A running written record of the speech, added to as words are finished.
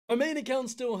My main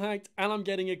account's still hacked and I'm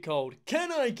getting it cold. Can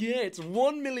I get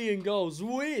 1 million goals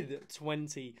with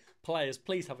 20 players?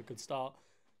 Please have a good start.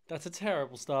 That's a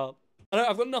terrible start.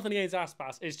 I've got nothing against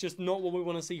Aspas. It's just not what we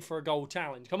want to see for a goal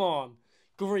challenge. Come on.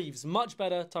 Greaves, much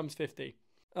better, times 50.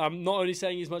 I'm not only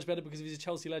saying he's much better because he's a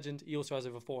Chelsea legend, he also has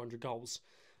over 400 goals.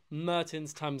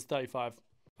 Mertens times 35.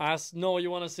 That's not what you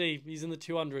want to see. He's in the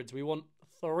 200s. We want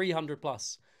 300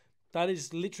 plus. That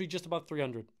is literally just above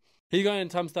 300. He's going in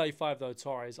times 35 though,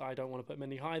 Torres. I don't want to put him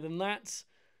any higher than that.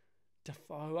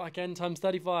 Defoe, again, times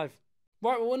 35.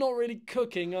 Right, well, we're not really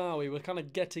cooking, are we? We're kind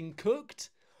of getting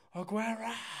cooked.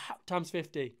 Aguero, times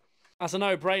 50. That's a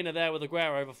no-brainer there with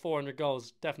Aguero, over 400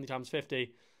 goals. Definitely times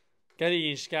 50.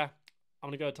 Gadiishka, I'm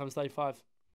going to go at times 35.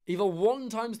 Either 1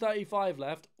 times 35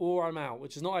 left, or I'm out,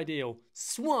 which is not ideal.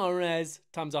 Suarez,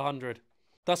 times 100.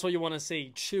 That's what you want to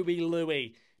see. Chewy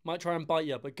Louis. Might try and bite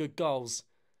you, but good goals.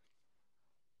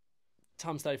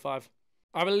 Times 35.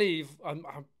 I believe, I'm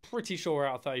pretty sure we're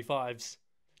out of 35s.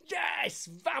 Yes!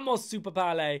 Vamos, Super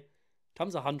Pale.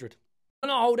 Times 100. I'm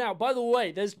going to hold out. By the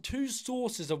way, there's 2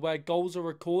 sources of where goals are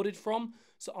recorded from.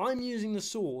 So I'm using the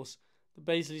source that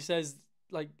basically says,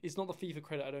 like, it's not the FIFA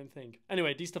credit, I don't think.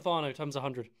 Anyway, Di Stefano, times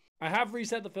 100. I have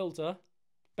reset the filter.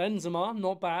 Benzema,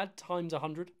 not bad, times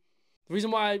 100. The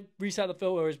reason why I reset the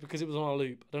filter is because it was on a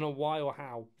loop. I don't know why or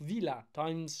how. Villa,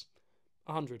 times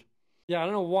 100. Yeah, I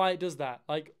don't know why it does that.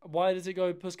 Like, why does it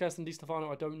go Puskas and Di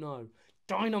Stefano? I don't know.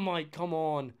 Dynamite, come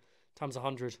on. Times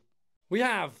 100. We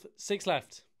have 6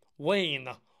 left. Wayne.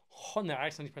 Oh, no, I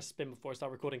accidentally pressed spin before I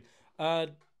start recording.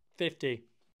 50.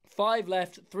 5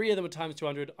 left. 3 of them are times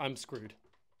 200. I'm screwed.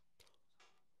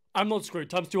 I'm not screwed.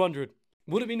 Times 200.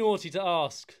 Would it be naughty to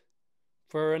ask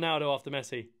for Ronaldo after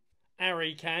Messi?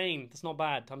 Harry Kane. That's not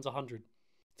bad. Times 100.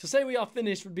 To say we are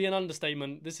finished would be an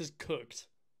understatement. This is cooked.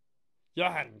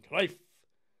 Johan Cruyff.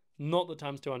 Not the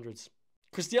times 200s.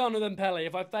 Cristiano then Pele.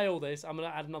 If I fail this, I'm going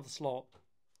to add another slot.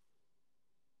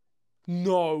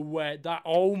 No way. That.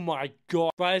 Oh my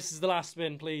god. Right, this is the last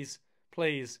spin. Please.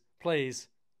 Please. Please.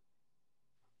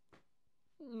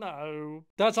 No.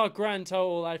 That's our grand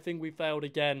total. I think we failed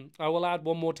again. I will add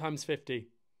 1 more times 50.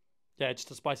 Yeah, just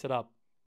to spice it up.